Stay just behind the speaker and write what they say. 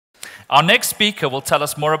Our next speaker will tell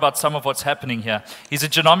us more about some of what's happening here. He's a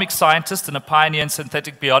genomics scientist and a pioneer in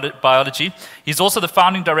synthetic biology. He's also the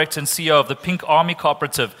founding director and CEO of the Pink Army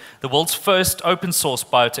Cooperative, the world's first open source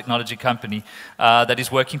biotechnology company that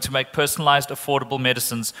is working to make personalized, affordable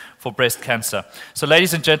medicines for breast cancer. So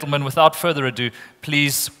ladies and gentlemen, without further ado,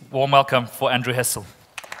 please warm welcome for Andrew Hessel.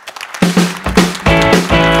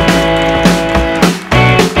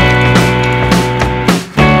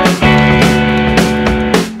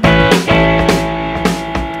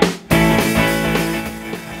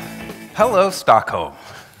 Hello, Stockholm.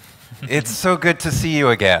 It's so good to see you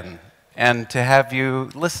again and to have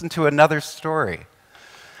you listen to another story.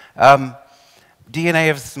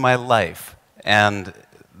 DNA is my life, and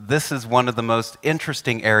this is one of the most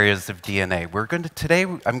interesting areas of DNA. Today,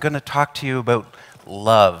 I'm going to talk to you about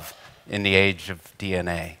love in the age of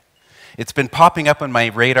DNA. It's been popping up on my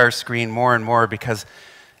radar screen more and more because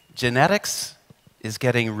genetics is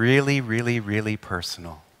getting really, really, really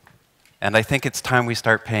personal. And I think it's time we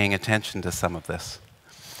start paying attention to some of this.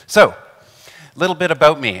 So, a little bit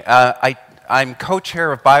about me. I'm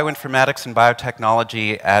co-chair of bioinformatics and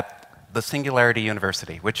biotechnology at the Singularity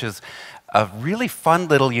University, which is a really fun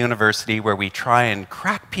little university where we try and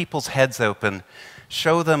crack people's heads open,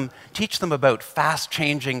 teach them about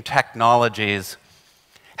fast-changing technologies,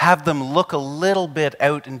 have them look a little bit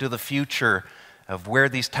out into the future of where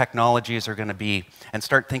these technologies are going to be, and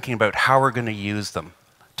start thinking about how we're going to use them.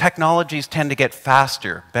 Technologies tend to get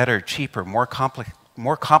faster, better, cheaper, more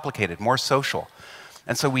complicated, more social.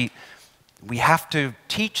 And so we have to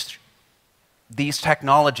teach these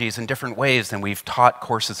technologies in different ways than we've taught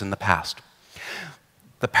courses in the past.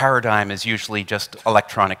 The paradigm is usually just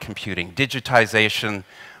electronic computing. Digitization,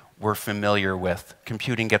 we're familiar with.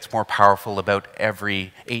 Computing gets more powerful about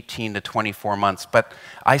every 18 to 24 months. But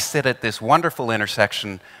I sit at this wonderful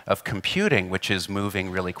intersection of computing, which is moving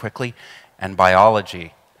really quickly, and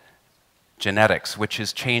biology. Genetics, which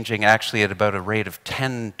is changing actually at about a rate of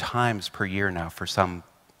 10 times per year now for some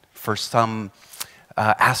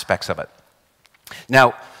aspects of it.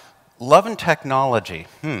 Now, love and technology.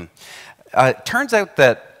 It turns out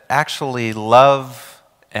that actually love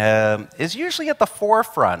is usually at the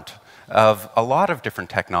forefront of a lot of different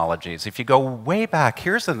technologies. If you go way back,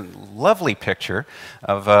 here's a lovely picture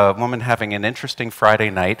of a woman having an interesting Friday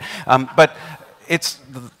night. But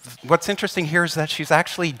what's interesting here is that she's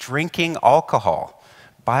actually drinking alcohol.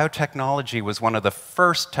 Biotechnology was one of the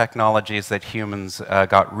first technologies that humans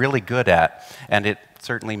got really good at, and it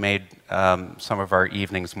certainly made some of our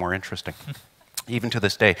evenings more interesting, even to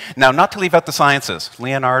this day. Now, not to leave out the sciences,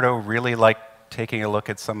 Leonardo really liked taking a look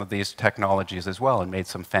at some of these technologies as well and made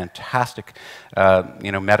some fantastic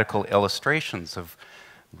medical illustrations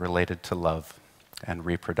related to love and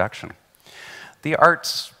reproduction. The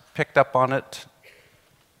arts picked up on it.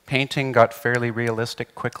 Painting got fairly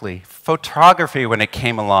realistic quickly. Photography, when it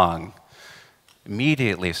came along,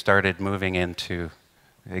 immediately started moving into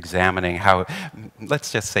examining how,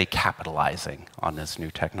 let's just say, capitalizing on this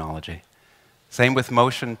new technology. Same with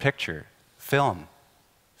motion picture, film.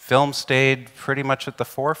 Film stayed pretty much at the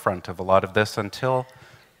forefront of a lot of this until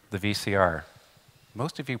the VCR.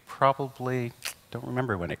 Most of you probably don't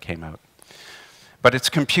remember when it came out. But it's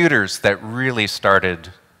computers that really started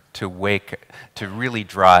to really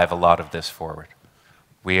drive a lot of this forward.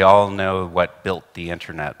 We all know what built the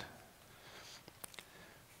internet.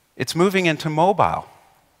 It's moving into mobile.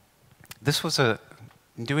 This was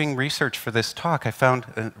doing research for this talk, I found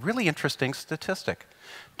a really interesting statistic.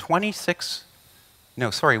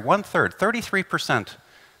 33%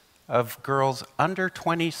 of girls under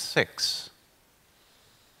 26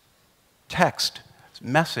 text,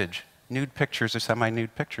 message, nude pictures or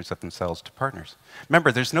semi-nude pictures of themselves to partners.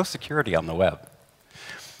 Remember, there's no security on the web.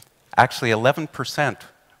 Actually, 11%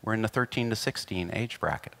 were in the 13 to 16 age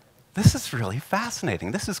bracket. This is really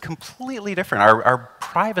fascinating. This is completely different. Our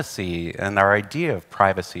privacy and our idea of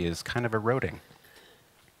privacy is kind of eroding.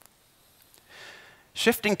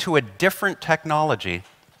 Shifting to a different technology,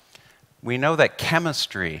 we know that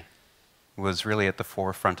chemistry was really at the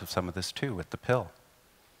forefront of some of this too with the pill.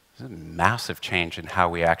 There's a massive change in how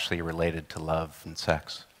we actually related to love and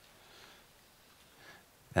sex.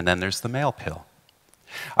 And then there's the male pill.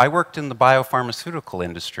 I worked in the biopharmaceutical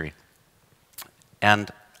industry,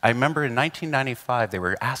 and I remember in 1995 they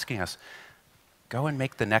were asking us, go and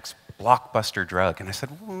make the next blockbuster drug. And I said,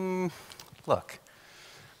 look,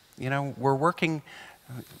 we're working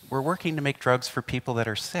to make drugs for people that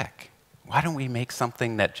are sick. Why don't we make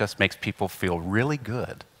something that just makes people feel really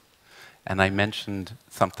good? And I mentioned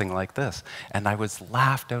something like this, and I was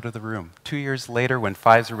laughed out of the room. 2 years later, when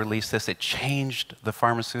Pfizer released this, it changed the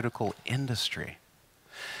pharmaceutical industry.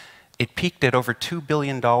 It peaked at over $2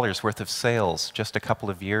 billion worth of sales just a couple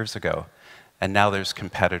of years ago. And now there's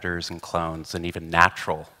competitors and clones and even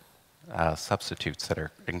natural substitutes that are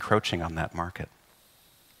encroaching on that market.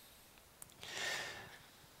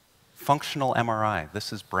 Functional MRI,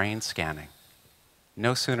 this is brain scanning.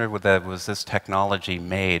 No sooner was this technology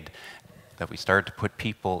made that we started to put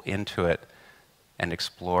people into it and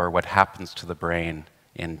explore what happens to the brain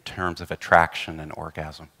in terms of attraction and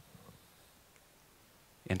orgasm.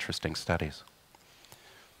 Interesting studies.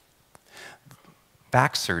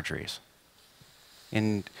 Back surgeries.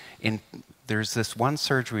 There's this one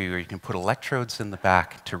surgery where you can put electrodes in the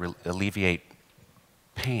back to alleviate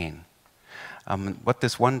pain. What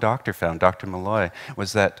this one doctor found, Dr. Malloy,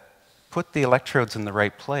 was that put the electrodes in the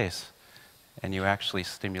right place and you actually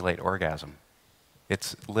stimulate orgasm.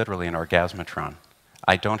 It's literally an orgasmatron.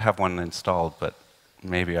 I don't have one installed, but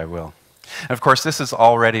maybe I will. And of course, this has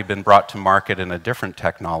already been brought to market in a different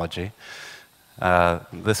technology.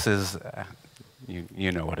 This is,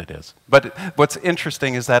 you know what it is. But what's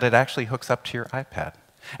interesting is that it actually hooks up to your iPad.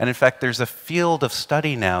 And in fact, there's a field of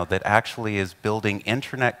study now that actually is building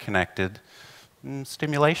internet-connected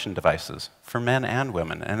stimulation devices for men and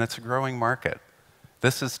women, and it's a growing market.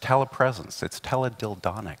 This is telepresence, it's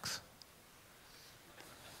teledildonics.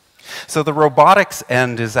 So the robotics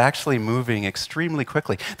end is actually moving extremely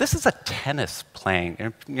quickly. This is a tennis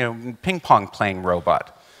playing, ping pong playing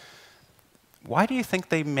robot. Why do you think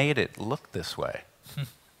they made it look this way?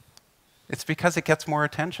 It's because it gets more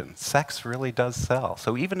attention. Sex really does sell.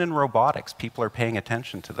 So even in robotics, people are paying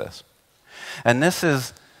attention to this. And this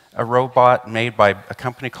is a robot made by a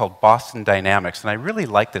company called Boston Dynamics, and I really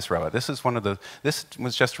like this robot. This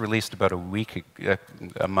was just released about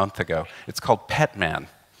a month ago. It's called Petman.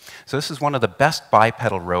 So this is one of the best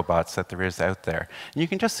bipedal robots that there is out there. And you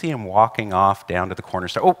can just see him walking off down to the corner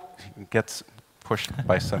store. Oh, he gets pushed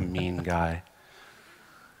by some mean guy.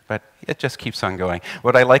 But it just keeps on going.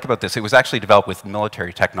 What I like about this, it was actually developed with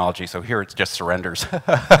military technology, so here it just surrenders.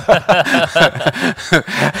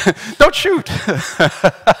 Don't shoot!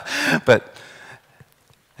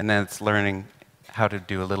 And then it's learning how to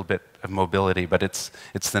do a little bit of mobility, but it's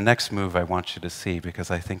the next move I want you to see,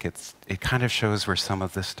 because I think it kind of shows where some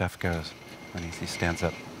of this stuff goes when he stands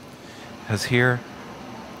up. Because here,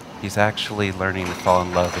 he's actually learning to fall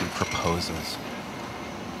in love and proposes.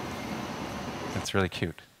 That's really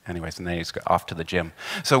cute. Anyways, and then he's off to the gym.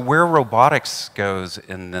 So where robotics goes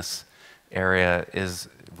in this area is,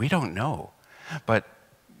 we don't know. But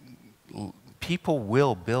people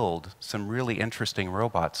will build some really interesting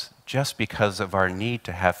robots just because of our need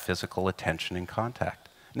to have physical attention and contact.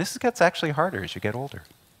 And this gets actually harder as you get older.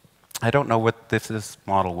 I don't know what this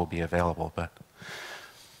model will be available, but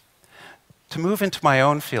to move into my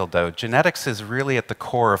own field, though, genetics is really at the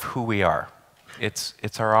core of who we are.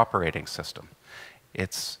 It's our operating system.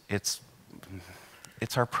 It's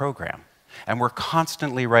our program. And we're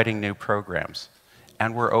constantly writing new programs.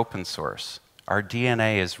 And we're open source. Our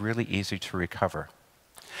DNA is really easy to recover.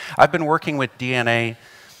 I've been working with DNA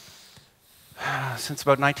since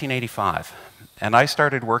about 1985. And I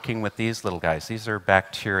started working with these little guys. These are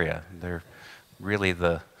bacteria. They're really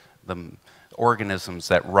the organisms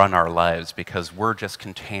that run our lives, because we're just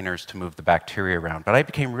containers to move the bacteria around. But I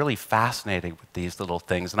became really fascinated with these little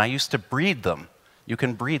things, and I used to breed them. You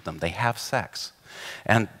can breed them. They have sex.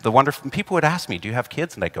 And people would ask me, do you have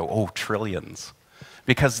kids? And I'd go, oh, trillions.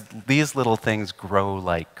 Because these little things grow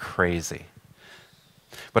like crazy.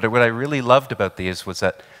 But what I really loved about these was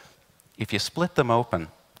that if you split them open,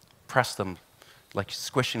 press them, like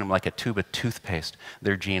squishing them like a tube of toothpaste,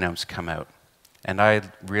 their genomes come out. And I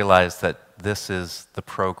realized that this is the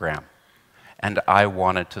program. And I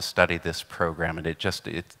wanted to study this program, and it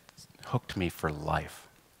hooked me for life.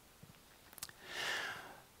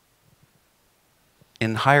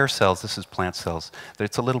 In higher cells, this is plant cells,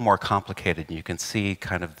 it's a little more complicated. You can see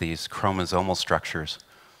kind of these chromosomal structures.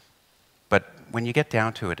 But when you get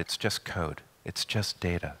down to it, it's just code. It's just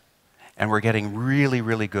data. And we're getting really,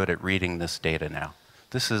 really good at reading this data now.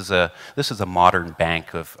 This is a modern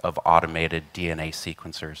bank of automated DNA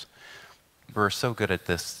sequencers. We're so good at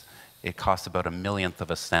this, it costs about 1/1,000,000 of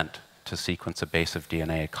a cent to sequence a base of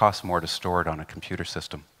DNA. It costs more to store it on a computer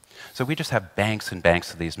system. So we just have banks and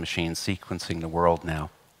banks of these machines sequencing the world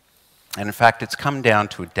now. And in fact, it's come down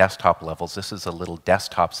to desktop levels. This is a little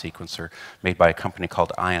desktop sequencer made by a company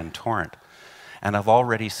called Ion Torrent. And I've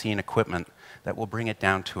already seen equipment that will bring it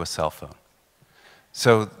down to a cell phone.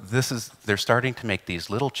 So they're starting to make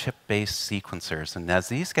these little chip-based sequencers, and as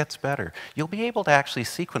these gets better, you'll be able to actually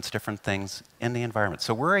sequence different things in the environment.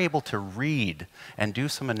 So we're able to read and do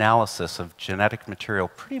some analysis of genetic material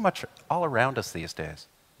pretty much all around us these days.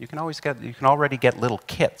 You can already get little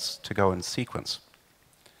kits to go and sequence.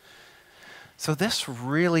 So this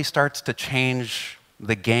really starts to change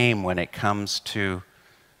the game when it comes to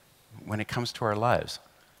our lives.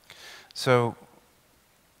 So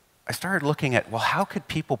I started looking at, well, how could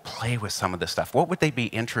people play with some of this stuff? What would they be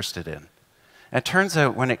interested in? And it turns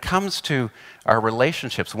out when it comes to our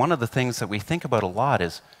relationships, one of the things that we think about a lot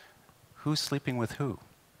is who's sleeping with who?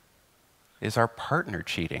 Is our partner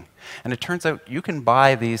cheating? And it turns out you can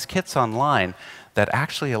buy these kits online that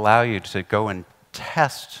actually allow you to go and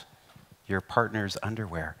test your partner's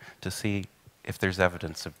underwear to see if there's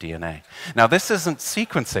evidence of DNA. Now, this isn't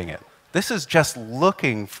sequencing it. This is just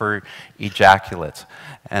looking for ejaculates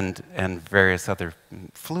and various other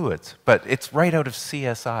fluids. But it's right out of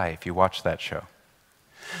CSI if you watch that show.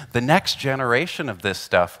 The next generation of this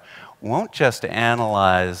stuff won't just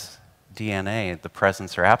analyze DNA, the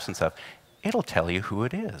presence or absence of, it'll tell you who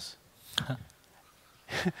it is.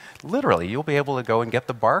 Literally, you'll be able to go and get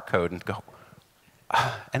the barcode and go,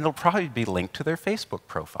 and it'll probably be linked to their Facebook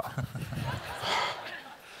profile.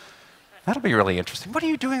 That'll be really interesting. What are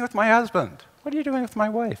you doing with my husband? What are you doing with my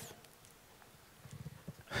wife?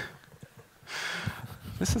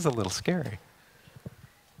 This is a little scary.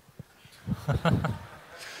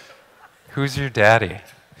 Who's your daddy?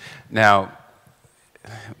 Now,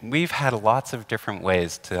 we've had lots of different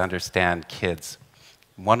ways to understand kids.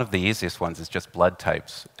 One of the easiest ones is just blood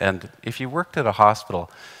types. And if you worked at a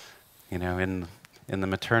hospital, you know, in the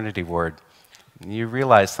maternity ward, you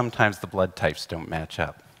realize sometimes the blood types don't match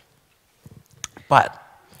up. But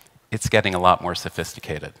it's getting a lot more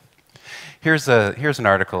sophisticated. Here's an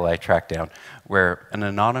article I tracked down where an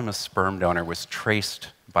anonymous sperm donor was traced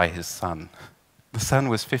by his son. The son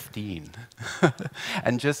was 15.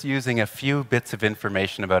 And just using a few bits of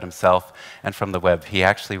information about himself and from the web, he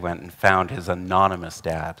actually went and found his anonymous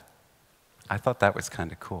dad. I thought that was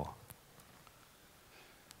kind of cool.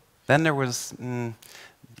 Then there was,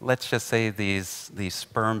 let's just say, these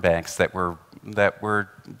sperm banks that were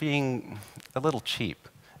being a little cheap.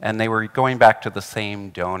 And they were going back to the same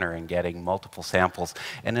donor and getting multiple samples.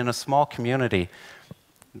 And in a small community,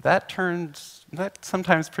 that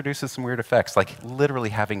sometimes produces some weird effects, like literally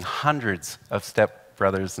having hundreds of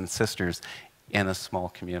stepbrothers and sisters in a small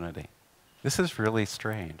community. This is really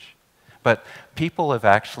strange. But people have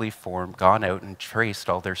actually gone out and traced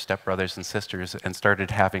all their stepbrothers and sisters and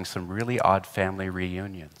started having some really odd family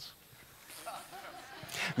reunions.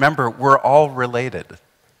 Remember, we're all related.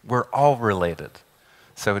 We're all related.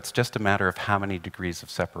 So it's just a matter of how many degrees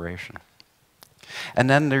of separation. And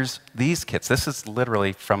then there's these kits. This is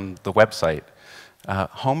literally from the website.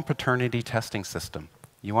 Home paternity testing system.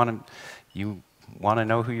 You want to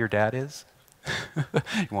know who your dad is?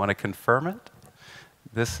 You want to confirm it?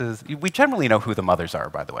 We generally know who the mothers are,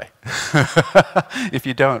 by the way. If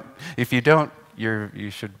you don't, you're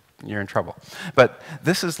in trouble. But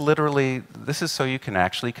this is so you can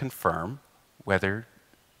actually confirm whether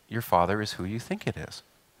your father is who you think it is.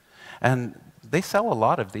 And they sell a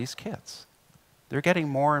lot of these kits. They're getting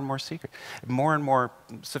more and more more and more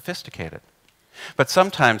sophisticated. But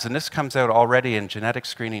sometimes, and this comes out already in genetic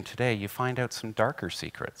screening today, you find out some darker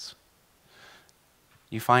secrets.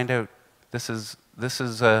 You find out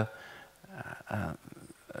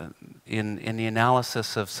in the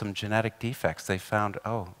analysis of some genetic defects, they found,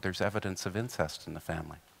 oh, there's evidence of incest in the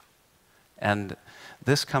family. And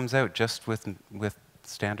this comes out just with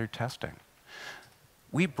standard testing.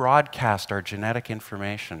 We broadcast our genetic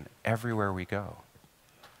information everywhere we go.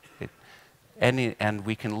 And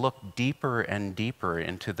we can look deeper and deeper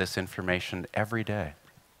into this information every day.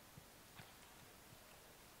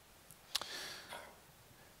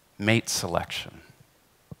 Mate selection.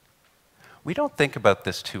 We don't think about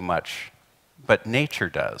this too much, but nature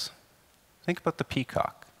does. Think about the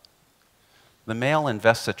peacock. The male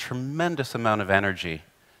invests a tremendous amount of energy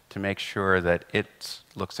to make sure that it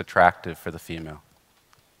looks attractive for the female.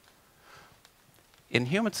 In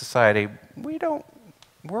human society, we don't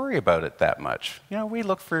worry about it that much. You know, we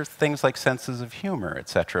look for things like senses of humor,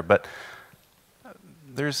 etc. But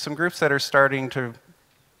there's some groups that are starting to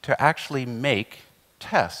actually make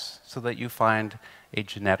tests so that you find a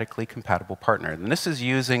genetically compatible partner. And this is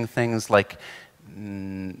using things like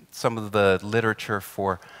some of the literature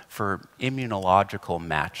for immunological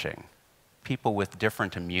matching. People with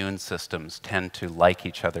different immune systems tend to like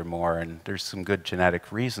each other more, and there's some good genetic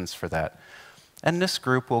reasons for that. And this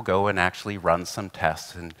group will go and actually run some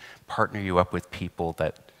tests and partner you up with people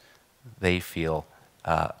that they feel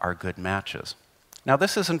are good matches. Now,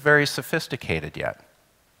 this isn't very sophisticated yet,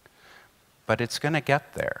 but it's going to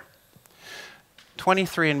get there.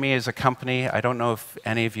 23andMe is a company. I don't know if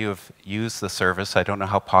any of you have used the service. I don't know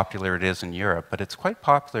how popular it is in Europe, but it's quite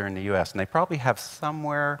popular in the US, and they probably have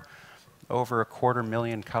somewhere over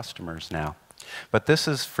 250,000 customers now. But this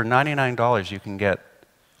is, for $99, you can get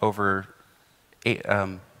over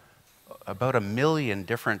about 1 million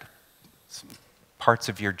different parts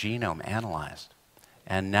of your genome analyzed.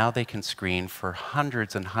 And now they can screen for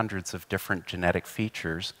hundreds and hundreds of different genetic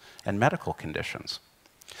features and medical conditions.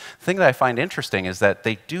 The thing that I find interesting is that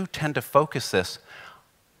they do tend to focus this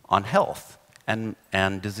on health and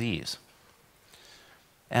disease.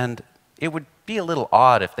 And it would be a little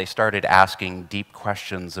odd if they started asking deep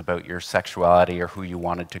questions about your sexuality or who you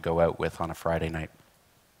wanted to go out with on a Friday night.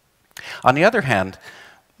 On the other hand,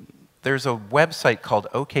 there's a website called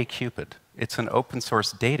OkCupid. It's an open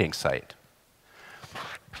source dating site.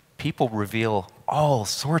 People reveal all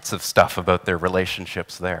sorts of stuff about their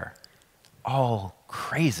relationships there. All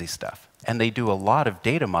crazy stuff. And they do a lot of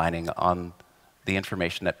data mining on the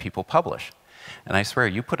information that people publish. And I swear,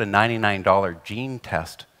 you put a $99 gene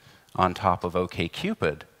test on top of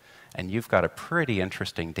OkCupid, and you've got a pretty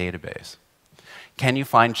interesting database. Can you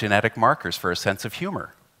find genetic markers for a sense of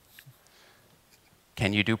humor?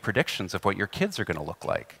 Can you do predictions of what your kids are going to look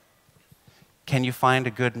like? Can you find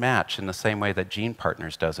a good match in the same way that Gene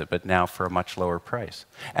Partners does it, but now for a much lower price?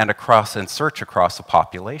 And search across a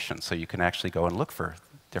population, so you can actually go and look for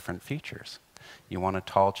different features. You want a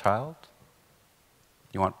tall child?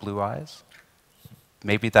 You want blue eyes?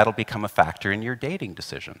 Maybe that'll become a factor in your dating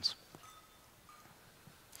decisions.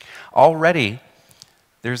 Already,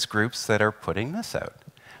 there's groups that are putting this out.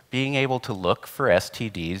 Being able to look for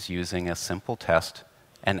STDs using a simple test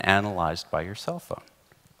and analyzed by your cell phone.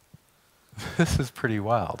 This is pretty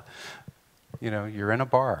wild. You know, you're in a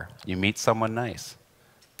bar, you meet someone nice.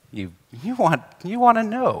 You want to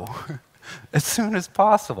know as soon as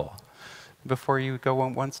possible before you go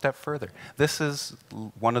one step further. This is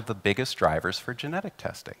one of the biggest drivers for genetic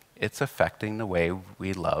testing. It's affecting the way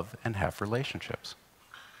we love and have relationships.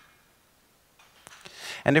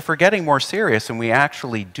 And if we're getting more serious and we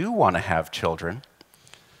actually do want to have children,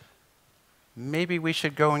 maybe we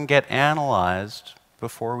should go and get analyzed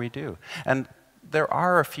before we do. And there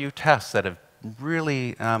are a few tests that have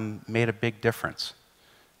really made a big difference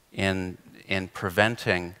in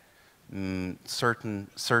preventing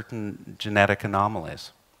certain genetic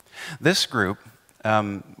anomalies. This group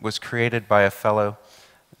was created by a fellow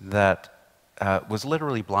that was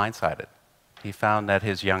literally blindsided. He found that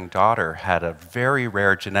his young daughter had a very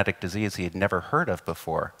rare genetic disease he had never heard of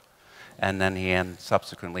before, and then he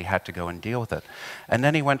subsequently had to go and deal with it. And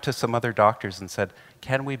then he went to some other doctors and said,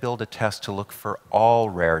 can we build a test to look for all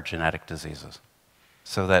rare genetic diseases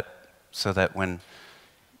so that when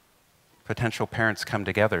potential parents come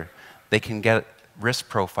together, they can get risk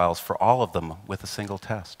profiles for all of them with a single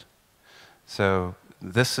test. So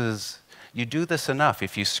you do this enough,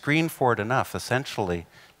 if you screen for it enough, essentially,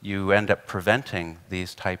 you end up preventing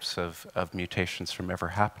these types of mutations from ever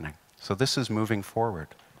happening. So this is moving forward.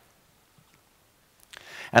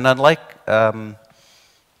 And unlike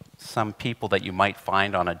some people that you might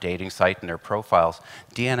find on a dating site in their profiles,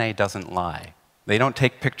 DNA doesn't lie. They don't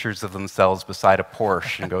take pictures of themselves beside a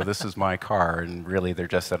Porsche and go, this is my car, and really they're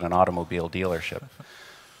just at an automobile dealership.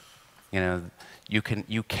 You know,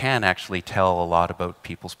 you can actually tell a lot about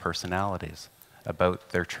people's personalities, about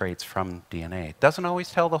their traits from DNA. It doesn't always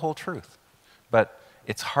tell the whole truth, but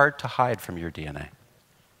it's hard to hide from your DNA.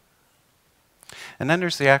 And then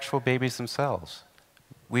there's the actual babies themselves.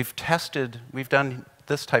 We've done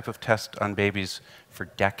this type of test on babies for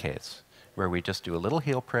decades, where we just do a little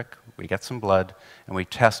heel prick, we get some blood, and we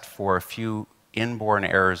test for a few inborn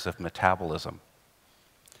errors of metabolism.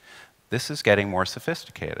 This is getting more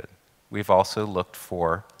sophisticated. We've also looked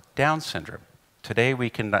for Down syndrome. Today we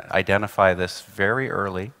can identify this very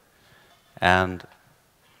early, and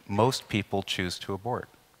most people choose to abort.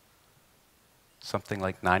 Something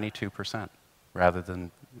like 92%,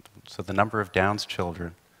 so the number of Down's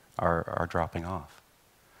children are dropping off.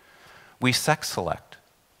 We sex select.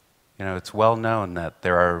 You know, it's well known that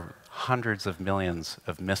there are hundreds of millions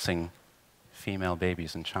of missing female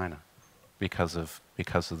babies in China because of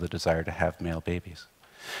the desire to have male babies.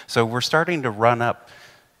 So we're starting to run up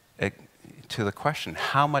to the question,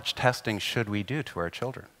 how much testing should we do to our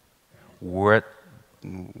children?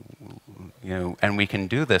 And we can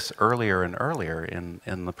do this earlier and earlier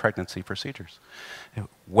in the pregnancy procedures.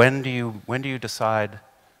 When do you decide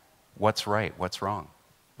what's right, what's wrong?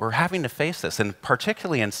 We're having to face this, and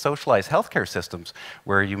particularly in socialized healthcare systems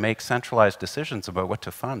where you make centralized decisions about what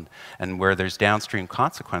to fund and where there's downstream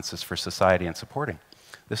consequences for society and supporting.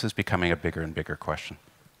 This is becoming a bigger and bigger question.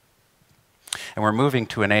 And we're moving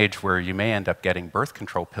to an age where you may end up getting birth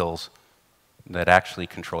control pills that actually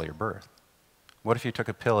control your birth. What if you took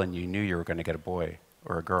a pill and you knew you were going to get a boy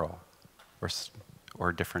or a girl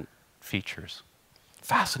or different features?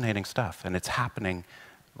 Fascinating stuff, and it's happening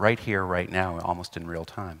right here, right now, almost in real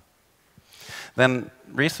time. Then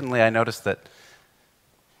recently I noticed that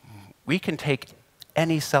we can take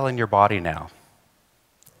any cell in your body now,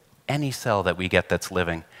 any cell that we get that's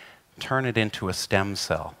living, turn it into a stem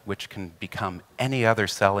cell, which can become any other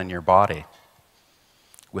cell in your body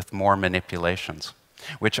with more manipulations,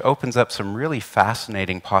 which opens up some really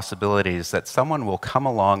fascinating possibilities that someone will come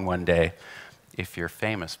along one day, if you're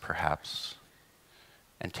famous perhaps,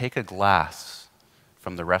 and take a glass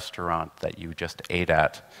from the restaurant that you just ate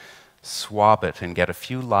at, swab it and get a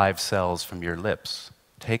few live cells from your lips,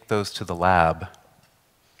 take those to the lab,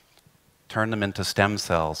 turn them into stem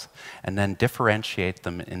cells, and then differentiate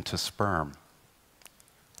them into sperm,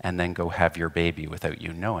 and then go have your baby without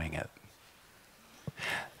you knowing it.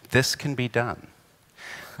 This can be done.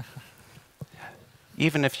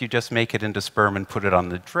 Even if you just make it into sperm and put it on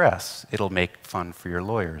the dress, it'll make fun for your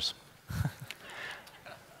lawyers.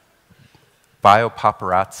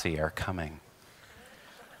 Biopaparazzi are coming.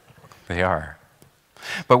 They are.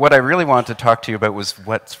 But what I really wanted to talk to you about was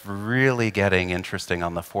what's really getting interesting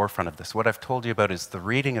on the forefront of this. What I've told you about is the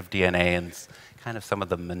reading of DNA and kind of some of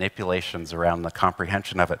the manipulations around the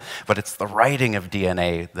comprehension of it. But it's the writing of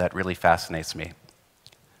DNA that really fascinates me.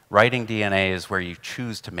 Writing DNA is where you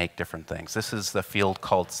choose to make different things. This is the field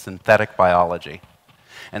called synthetic biology.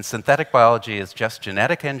 And synthetic biology is just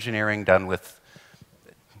genetic engineering done with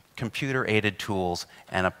computer-aided tools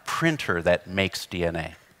and a printer that makes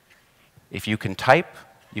DNA. If you can type,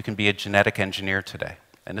 you can be a genetic engineer today.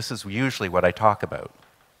 And this is usually what I talk about.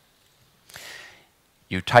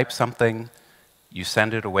 You type something, you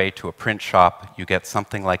send it away to a print shop, you get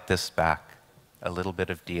something like this back, a little bit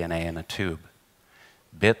of DNA in a tube.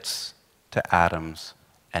 Bits to atoms,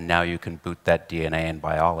 and now you can boot that DNA in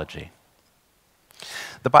biology.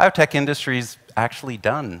 The biotech industry's actually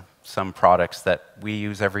done some products that we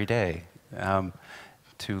use every day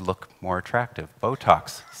to look more attractive.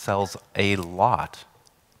 Botox sells a lot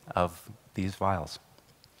of these vials.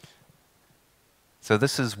 So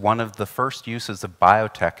this is one of the first uses of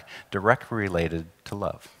biotech directly related to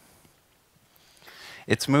love.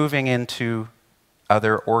 It's moving into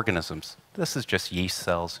other organisms. This is just yeast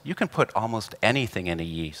cells. You can put almost anything in a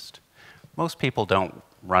yeast. Most people don't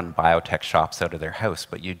run biotech shops out of their house,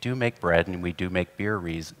 but you do make bread and we do make beer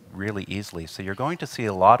really easily. So you're going to see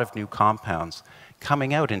a lot of new compounds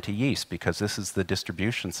coming out into yeast because this is the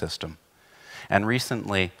distribution system. And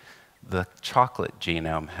recently, the chocolate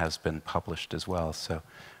genome has been published as well. So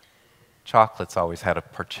chocolate's always had a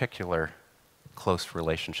particular close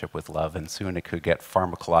relationship with love, and soon it could get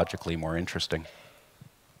pharmacologically more interesting.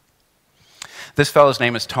 This fellow's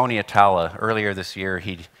name is Tony Atala. Earlier this year,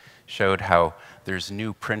 he showed how there's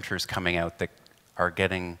new printers coming out that are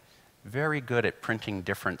getting very good at printing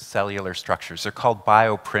different cellular structures. They're called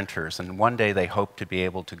bioprinters, and one day they hope to be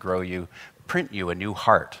able to print you a new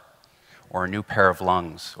heart, or a new pair of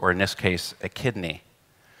lungs, or in this case, a kidney.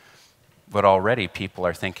 But already people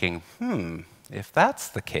are thinking, if that's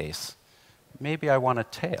the case, maybe I want a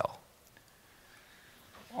tail.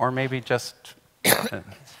 Or maybe just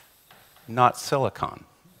not silicone.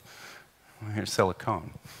 Here's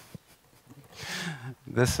silicone.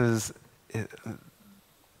 This is,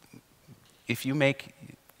 if you make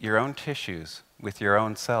your own tissues with your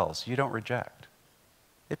own cells, you don't reject.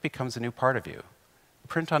 It becomes a new part of you.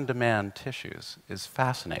 Print-on-demand tissues is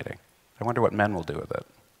fascinating. I wonder what men will do with it.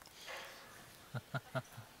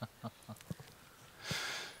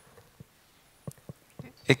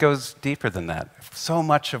 It goes deeper than that. So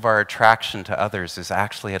much of our attraction to others is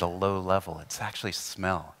actually at a low level. It's actually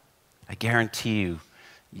smell. I guarantee you,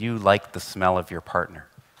 you like the smell of your partner.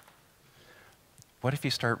 What if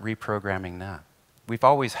you start reprogramming that? We've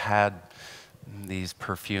always had these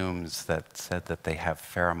perfumes that said that they have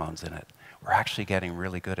pheromones in it. We're actually getting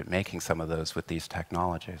really good at making some of those with these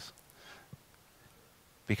technologies.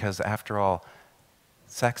 Because after all,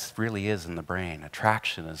 sex really is in the brain.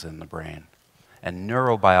 Attraction is in the brain. And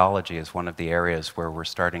neurobiology is one of the areas where we're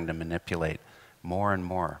starting to manipulate more and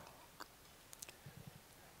more.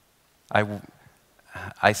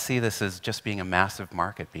 I see this as just being a massive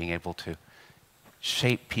market, being able to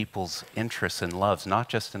shape people's interests and loves, not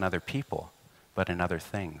just in other people, but in other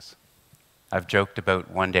things. I've joked about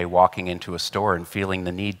one day walking into a store and feeling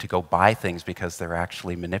the need to go buy things because they're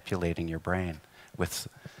actually manipulating your brain with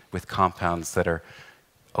compounds that are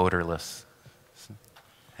odorless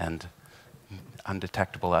and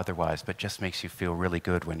undetectable otherwise, but just makes you feel really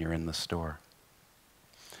good when you're in the store.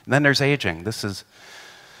 And then there's aging. This is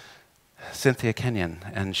Cynthia Kenyon,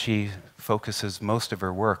 and she focuses most of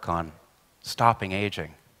her work on stopping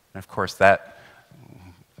aging. And of course, that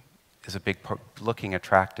is a big part. Looking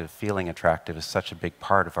attractive, feeling attractive is such a big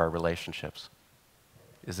part of our relationships.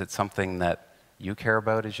 Is it something that you care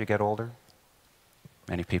about as you get older?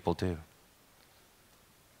 Many people do.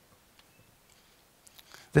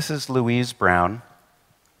 This is Louise Brown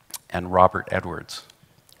and Robert Edwards.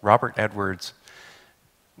 Robert Edwards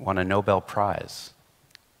won a Nobel Prize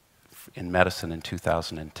in medicine in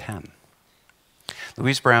 2010.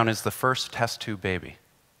 Louise Brown is the first test tube baby.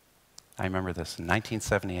 I remember this, in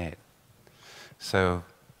 1978. So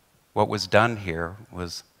what was done here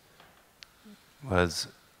was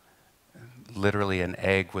literally an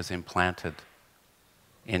egg was implanted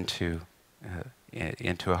into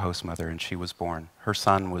a host mother, and she was born. Her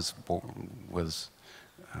son was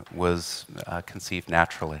conceived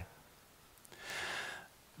naturally.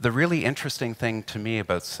 The really interesting thing to me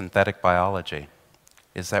about synthetic biology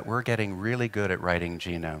is that we're getting really good at writing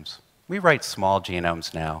genomes. We write small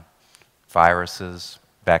genomes now, viruses,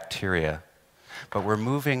 bacteria, but we're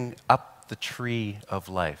moving up the tree of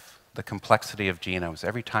life, the complexity of genomes,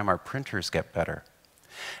 every time our printers get better.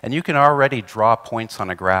 And you can already draw points on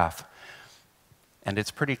a graph, and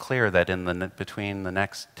it's pretty clear that between the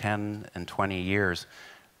next 10 and 20 years,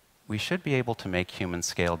 we should be able to make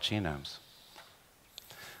human-scale genomes.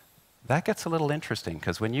 That gets a little interesting,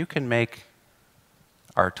 because when you can make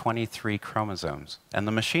our 23 chromosomes, and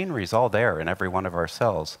the machinery's all there in every one of our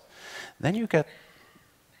cells, then you get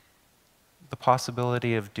the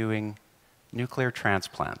possibility of doing nuclear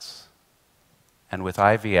transplants, and with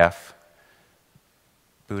IVF,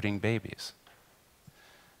 booting babies.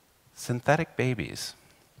 Synthetic babies.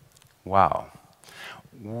 Wow.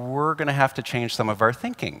 We're going to have to change some of our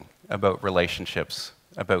thinking about relationships,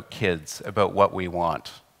 about kids, about what we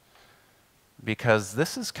want, because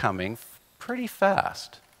this is coming pretty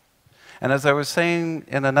fast. And as I was saying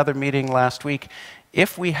in another meeting last week,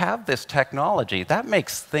 if we have this technology, that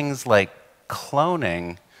makes things like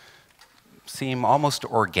cloning seem almost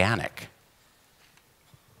organic.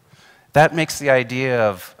 That makes the idea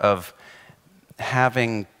of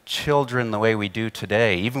having children the way we do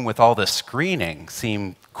today, even with all the screening,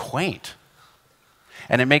 seem quaint.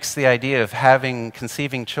 And it makes the idea of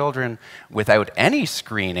conceiving children without any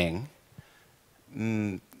screening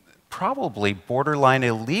probably borderline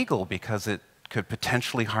illegal, because it could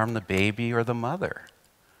potentially harm the baby or the mother.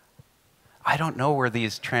 I don't know where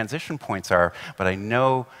these transition points are, but I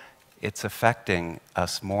know it's affecting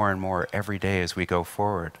us more and more every day as we go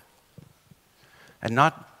forward. And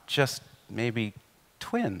not just maybe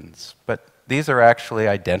twins, but these are actually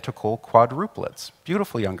identical quadruplets.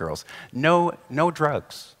 Beautiful young girls. No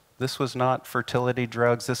drugs. This was not fertility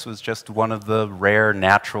drugs. This was just one of the rare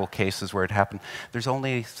natural cases where it happened. There's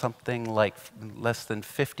only something like less than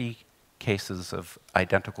 50 cases of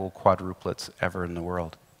identical quadruplets ever in the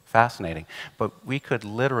world. Fascinating. But we could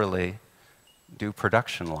literally do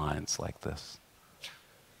production lines like this.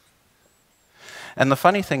 And the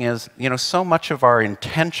funny thing is, so much of our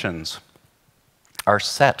intentions are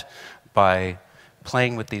set by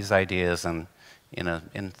playing with these ideas and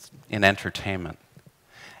in entertainment.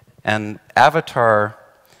 And Avatar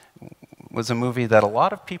was a movie that a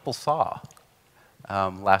lot of people saw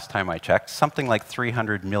last time I checked. Something like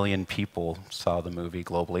 300 million people saw the movie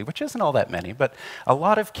globally, which isn't all that many, but a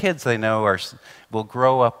lot of kids I know will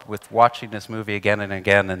grow up with watching this movie again and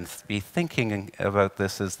again and be thinking about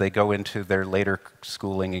this as they go into their later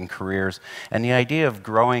schooling and careers. And the idea of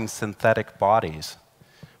growing synthetic bodies,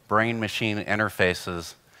 brain-machine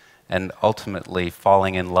interfaces, and ultimately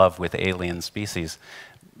falling in love with alien species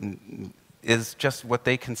is just what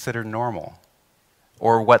they consider normal,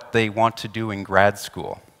 or what they want to do in grad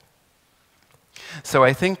school. So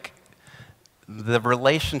I think the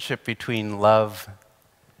relationship between love,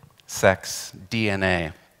 sex,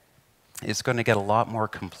 DNA is going to get a lot more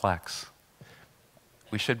complex.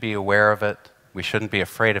 We should be aware of it, we shouldn't be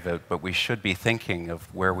afraid of it, but we should be thinking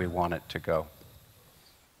of where we want it to go.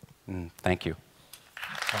 Thank you.